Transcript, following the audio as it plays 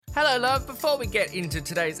Hello love, before we get into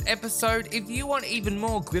today's episode, if you want even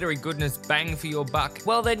more glittery goodness bang for your buck,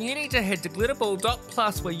 well then you need to head to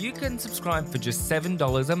glitterball.plus where you can subscribe for just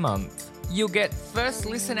 $7 a month. You'll get first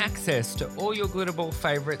listen access to all your Glitterball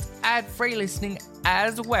favourites, ad-free listening,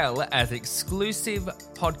 as well as exclusive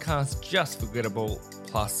podcasts just for Glitterball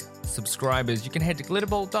Plus subscribers. You can head to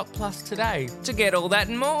glitterball.plus today to get all that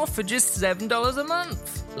and more for just $7 a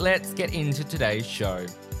month. Let's get into today's show.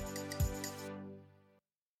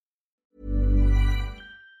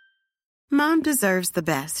 Mom deserves the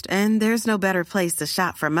best, and there's no better place to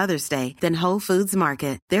shop for Mother's Day than Whole Foods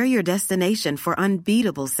Market. They're your destination for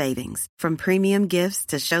unbeatable savings, from premium gifts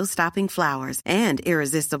to show-stopping flowers and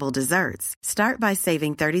irresistible desserts. Start by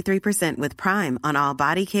saving 33% with Prime on all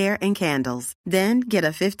body care and candles. Then get a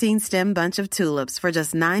 15-stem bunch of tulips for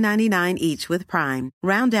just $9.99 each with Prime.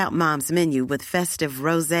 Round out Mom's menu with festive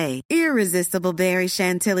rosé, irresistible berry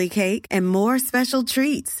chantilly cake, and more special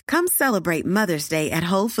treats. Come celebrate Mother's Day at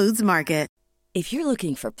Whole Foods Market. If you're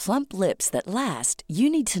looking for plump lips that last, you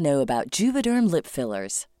need to know about Juvederm lip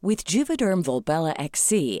fillers. With Juvederm Volbella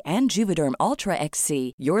XC and Juvederm Ultra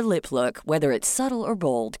XC, your lip look, whether it's subtle or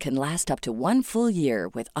bold, can last up to 1 full year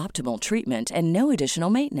with optimal treatment and no additional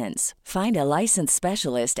maintenance. Find a licensed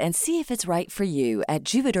specialist and see if it's right for you at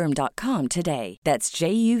Juvederm.com today. That's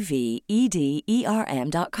JUVEDERM.com.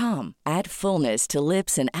 Add fullness to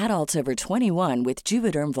lips in adults over 21 with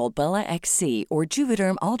Juvederm Volbella XC or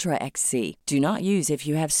Juvederm Ultra XC. Do not use if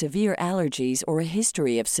you have severe allergies or a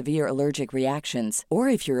history of severe allergic reactions, or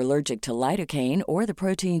if you're allergic to lidocaine or the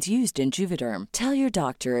proteins used in Juvederm. Tell your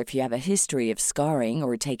doctor if you have a history of scarring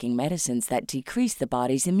or taking medicines that decrease the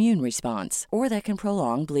body's immune response or that can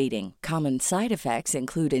prolong bleeding. Common side effects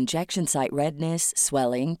include injection site redness,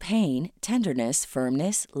 swelling, pain, tenderness,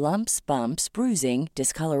 firmness, lumps, bumps, bruising,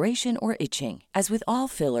 discoloration, or itching. As with all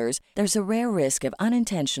fillers, there's a rare risk of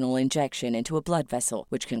unintentional injection into a blood vessel,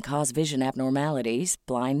 which can cause vision abnormalities,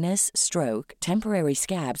 blindness, stroke, temporary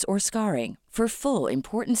scabs, or scarring. For full,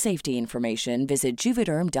 important safety information, visit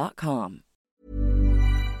Juvederm.com.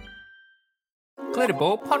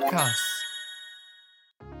 Glitterball Podcasts.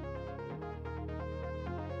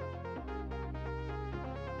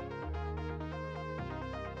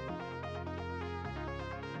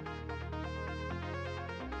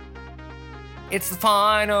 It's the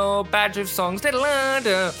final batch of songs.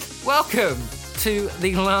 Welcome to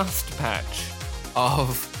the last batch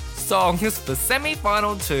of songs for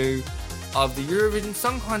semi-final 2 of the Eurovision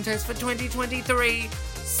Song Contest for 2023,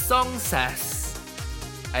 Song Sass,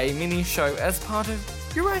 a mini show as part of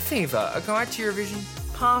EuroFever, a guide to Eurovision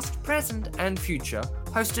past, present and future,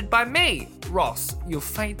 hosted by me, Ross, your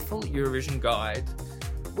faithful Eurovision guide.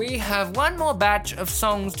 We have one more batch of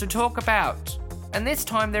songs to talk about, and this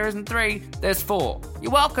time there isn't 3, there's 4.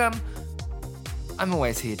 You're welcome. I'm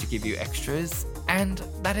always here to give you extras, and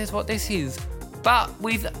that is what this is. But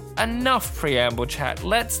with enough preamble chat,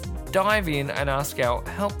 let's dive in and ask our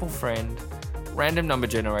helpful friend, random number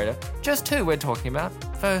generator, just who we're talking about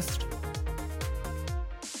first.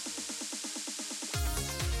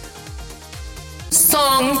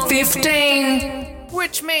 Song 15!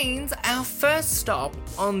 Which means our first stop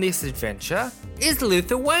on this adventure is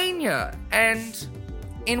Lithuania. And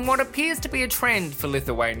in what appears to be a trend for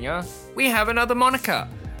Lithuania, we have another moniker,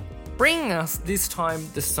 bringing us this time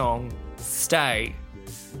the song Stay.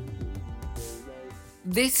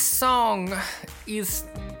 This song is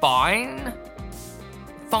fine.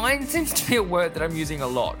 Fine seems to be a word that I'm using a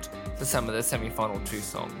lot for some of the semi-final 2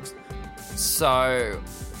 songs. So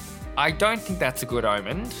I don't think that's a good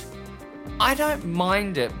omen. I don't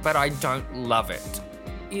mind it, but I don't love it.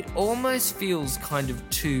 It almost feels kind of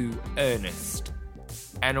too earnest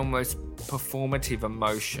and almost performative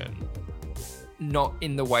emotion. Not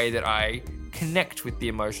in the way that I connect with the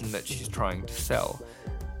emotion that she's trying to sell.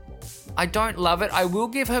 I don't love it. I will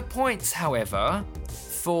give her points, however,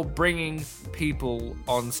 for bringing people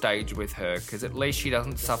on stage with her, because at least she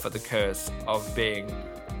doesn't suffer the curse of being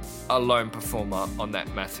a lone performer on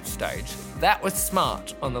that massive stage. That was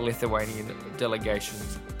smart on the Lithuanian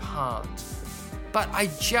delegation's part. But I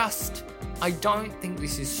don't think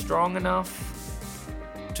this is strong enough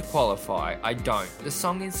to qualify. I don't. The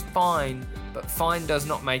song is fine, but fine does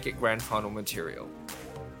not make it grand final material.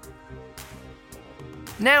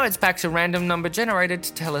 Now it's back to random number generator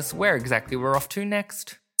to tell us where exactly we're off to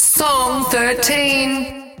next. Song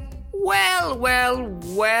 13! Well.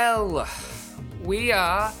 We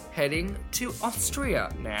are heading to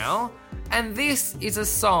Austria now, and this is a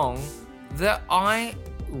song that I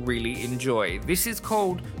really enjoy. This is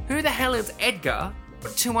called Who the Hell is Edgar?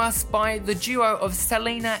 To us by the duo of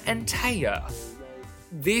Selena and Taya.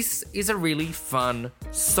 This is a really fun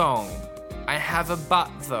song. I have a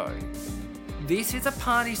but though. This is a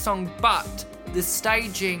party song, but the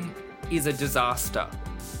staging is a disaster.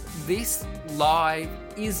 This live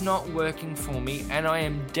is not working for me, and I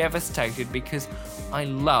am devastated because I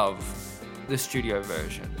love the studio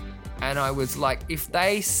version. And I was like, if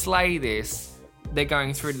they slay this, they're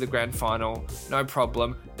going through to the grand final, no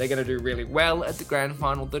problem. They're going to do really well at the grand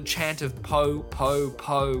final. The chant of Po, Po,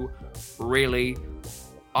 Po, really,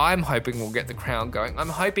 I'm hoping we'll get the crowd going. I'm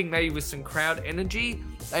hoping maybe with some crowd energy,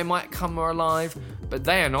 they might come more alive, but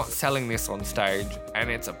they are not selling this on stage, and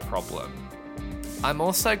it's a problem. I'm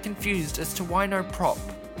also confused as to why no prop.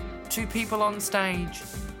 2 people on stage,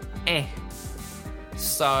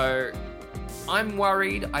 So, I'm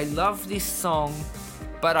worried. I love this song,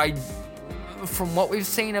 but from what we've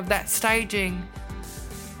seen of that staging,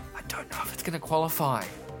 I don't know if it's going to qualify.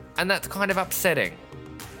 And that's kind of upsetting.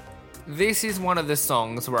 This is one of the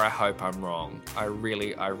songs where I hope I'm wrong. I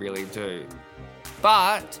really do.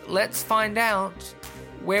 But let's find out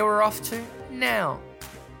where we're off to now.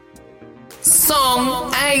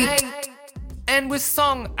 Song 8. And with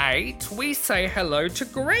Song 8, we say hello to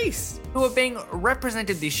Greece, who are being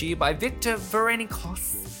represented this year by Victor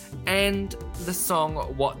Varenikos and the song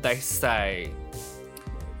What They Say.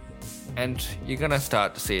 And you're gonna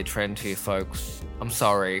start to see a trend here, folks. I'm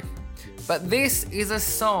sorry. But this is a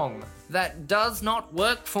song that does not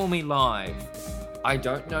work for me live. I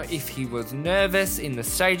don't know if he was nervous in the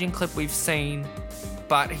staging clip we've seen,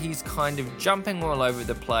 but he's kind of jumping all over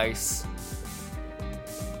the place.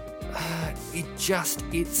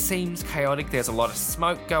 It seems chaotic. There's a lot of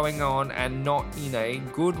smoke going on, and not in a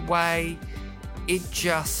good way.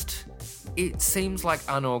 It seems like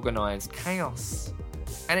unorganized chaos.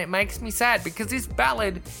 And it makes me sad because this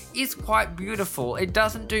ballad is quite beautiful. It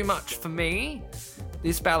doesn't do much for me.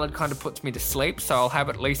 This ballad kind of puts me to sleep, so I'll have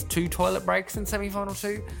at least 2 toilet breaks in semi-final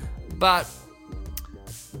 2. But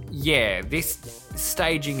yeah, this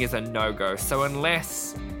staging is a no-go. So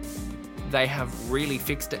unless they have really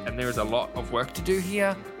fixed it and there is a lot of work to do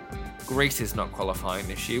here, Greece is not qualifying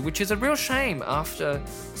this year, which is a real shame after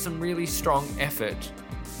some really strong effort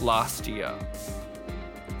last year.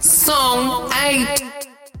 Song 8.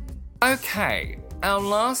 Okay, our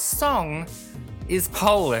last song is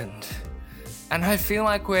Poland. And I feel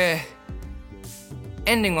like we're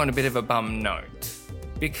ending on a bit of a bum note,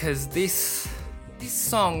 because this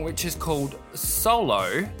song, which is called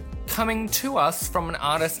Solo, coming to us from an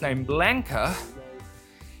artist named Blanca,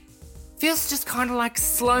 feels just kind of like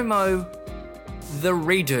slow-mo the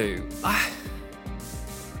redo.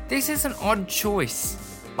 This is an odd choice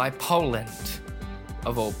by Poland,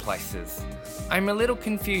 of all places. I'm a little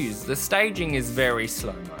confused. The staging is very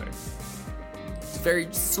slow-mo. It's very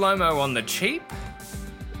slow-mo on the cheap,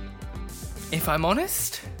 if I'm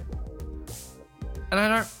honest.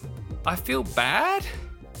 And I feel bad,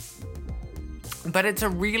 but it's a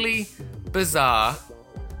really bizarre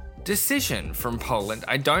decision from Poland.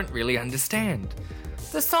 I don't really understand.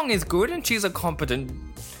 The song is good and she's a competent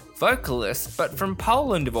vocalist, but from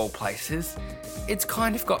Poland of all places, it's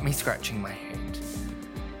kind of got me scratching my head.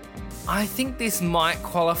 I think this might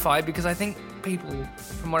qualify because I think people,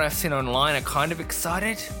 from what I've seen online, are kind of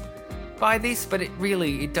excited by this, but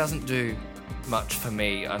it doesn't do much for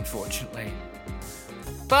me, unfortunately.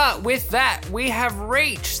 But with that, we have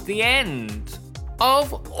reached the end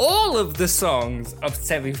of all of the songs of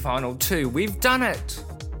Semi-Final 2. We've done it.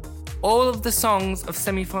 All of the songs of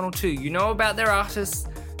Semi-Final 2. You know about their artists,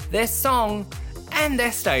 their song, and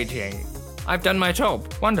their staging. I've done my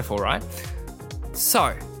job. Wonderful, right?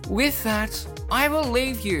 So, with that, I will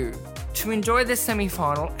leave you to enjoy the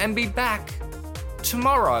semi-final and be back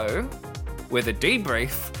tomorrow with a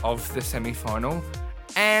debrief of the semi-final,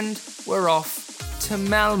 and we're off to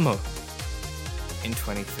Malmö in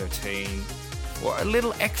 2013 for a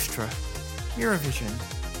little extra Eurovision.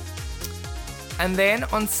 And then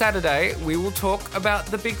on Saturday, we will talk about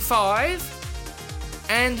the Big Five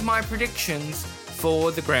and my predictions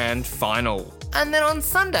for the grand final. And then on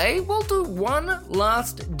Sunday, we'll do one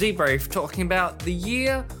last debrief talking about the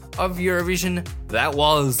year of Eurovision that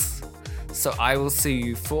was. So I will see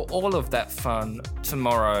you for all of that fun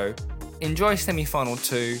tomorrow. Enjoy semi-final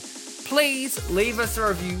 2. Please leave us a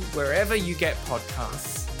review wherever you get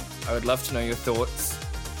podcasts. I would love to know your thoughts.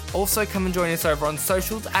 Also, come and join us over on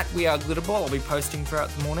socials at We Are Glitterball. I'll be posting throughout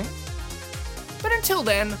the morning. But until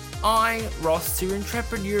then, I, Ross, your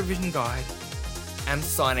intrepid Eurovision guide, am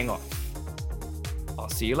signing off. I'll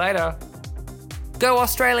see you later. Go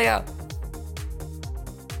Australia!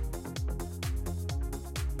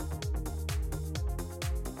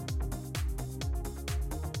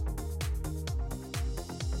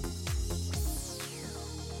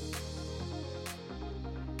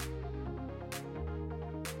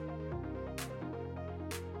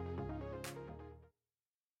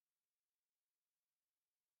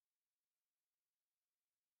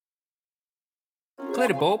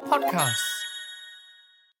 Glitterball Podcasts.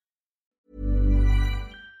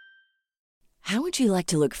 How would you like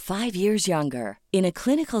to look 5 years younger? In a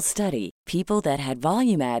clinical study, people that had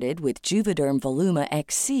volume added with Juvederm Voluma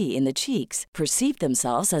XC in the cheeks perceived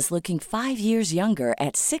themselves as looking 5 years younger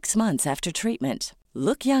at 6 months after treatment.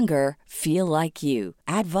 Look younger, feel like you.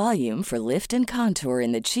 Add volume for lift and contour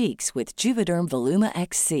in the cheeks with Juvederm Voluma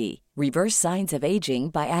XC. Reverse signs of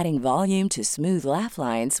aging by adding volume to smooth laugh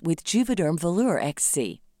lines with Juvederm Volure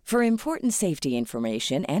XC. For important safety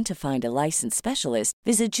information and to find a licensed specialist,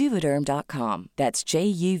 visit Juvederm.com. That's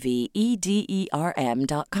JUVEDERM.com.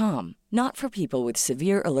 Not for people with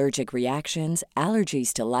severe allergic reactions,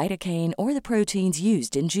 allergies to lidocaine, or the proteins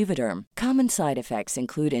used in Juvederm. Common side effects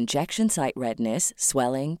include injection site redness,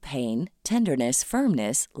 swelling, pain, tenderness,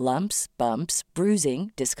 firmness, lumps, bumps,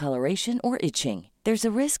 bruising, discoloration, or itching. There's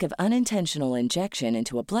a risk of unintentional injection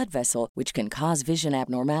into a blood vessel, which can cause vision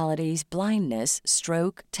abnormalities, blindness,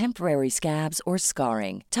 stroke, temporary scabs, or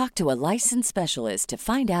scarring. Talk to a licensed specialist to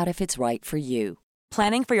find out if it's right for you.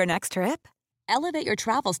 Planning for your next trip? Elevate your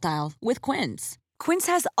travel style with Quince. Quince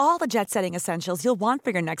has all the jet-setting essentials you'll want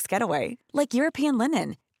for your next getaway, like European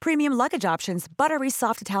linen, premium luggage options, buttery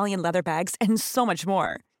soft Italian leather bags, and so much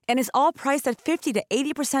more. And is all priced at 50 to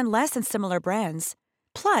 80% less than similar brands.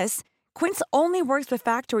 Plus, Quince only works with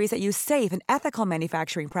factories that use safe and ethical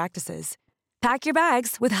manufacturing practices. Pack your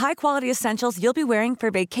bags with high-quality essentials you'll be wearing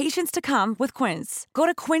for vacations to come with Quince. Go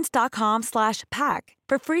to quince.com/pack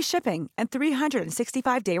for free shipping and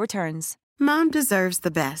 365-day returns. Mom deserves the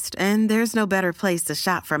best, and there's no better place to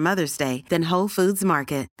shop for Mother's Day than Whole Foods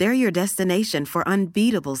Market. They're your destination for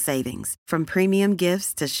unbeatable savings, from premium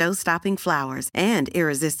gifts to show-stopping flowers and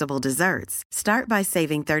irresistible desserts. Start by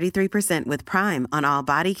saving 33% with Prime on all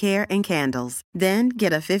body care and candles. Then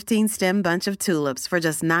get a 15-stem bunch of tulips for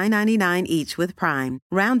just $9.99 each with Prime.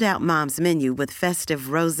 Round out Mom's menu with festive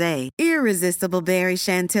rosé, irresistible berry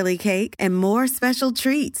chantilly cake, and more special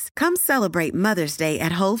treats. Come celebrate Mother's Day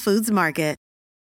at Whole Foods Market.